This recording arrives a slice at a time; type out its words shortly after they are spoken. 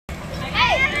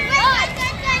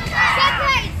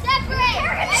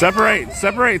Separate,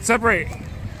 separate, separate.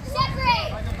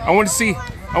 I want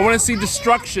to see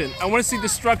destruction. I want to see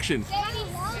destruction.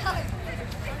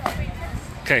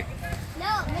 Okay.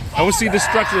 I want to see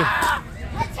destruction.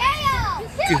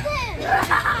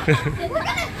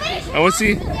 I want to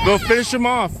see. Go finish him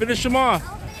off. Finish him off.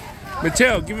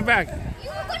 Mateo, give it back.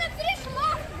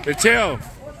 Mateo.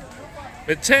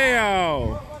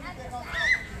 Mateo.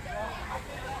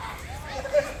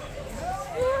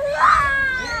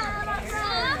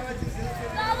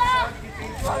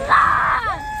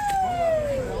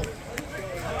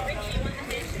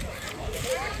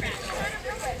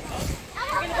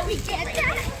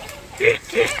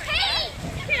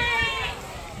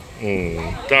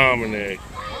 Dominic.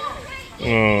 We're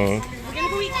gonna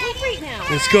go eat cake right now.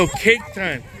 Let's go. Cake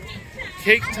time.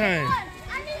 Cake time.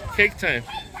 Cake time.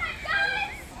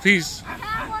 Please.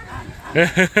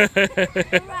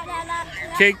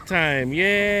 Cake time.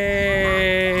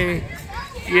 Yay.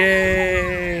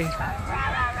 Yay.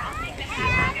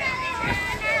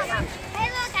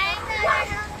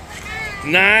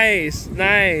 Nice.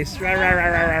 Nice. Rah, rah, rah,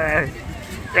 rah, rah.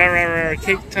 Rah, rah, rah.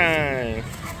 Cake time.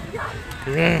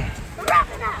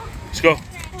 Let's go.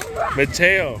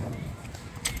 Mateo.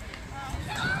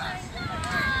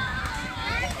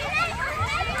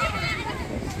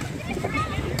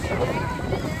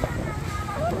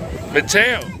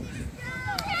 Mateo.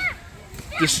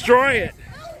 Destroy it.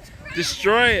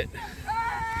 Destroy it.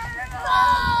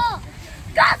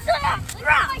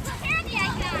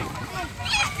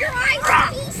 Your eyes are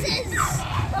pieces.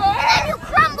 And then you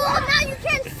crumble and now you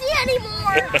can't see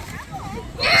anymore.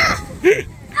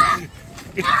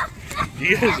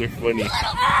 You guys are funny.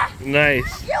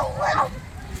 Nice. You little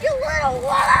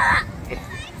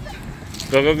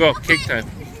Go, go, go. Cake time.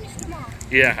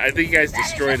 Yeah, I think you guys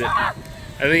destroyed it. I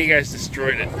think you guys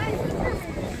destroyed it. I'm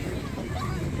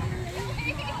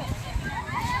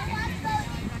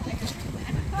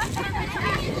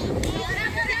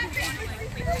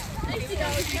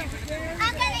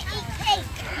gonna eat cake.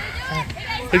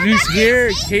 Look who's here.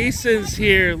 Kaysen's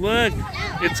here. Look.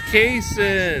 It's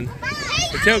Kaysen.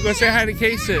 Mateo, go say hi to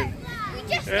Kaysen.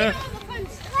 Yeah.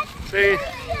 Say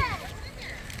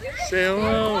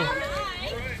hello.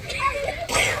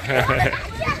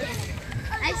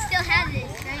 I still have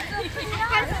this, right?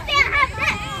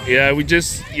 Yeah, we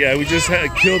just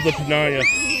had killed the piñata.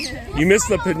 You missed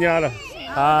the piñata.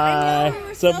 Hi.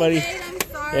 What's up, buddy?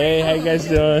 Hey, how you guys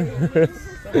doing?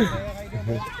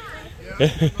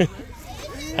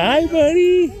 Hi,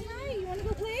 buddy.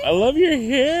 I love your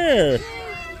hair.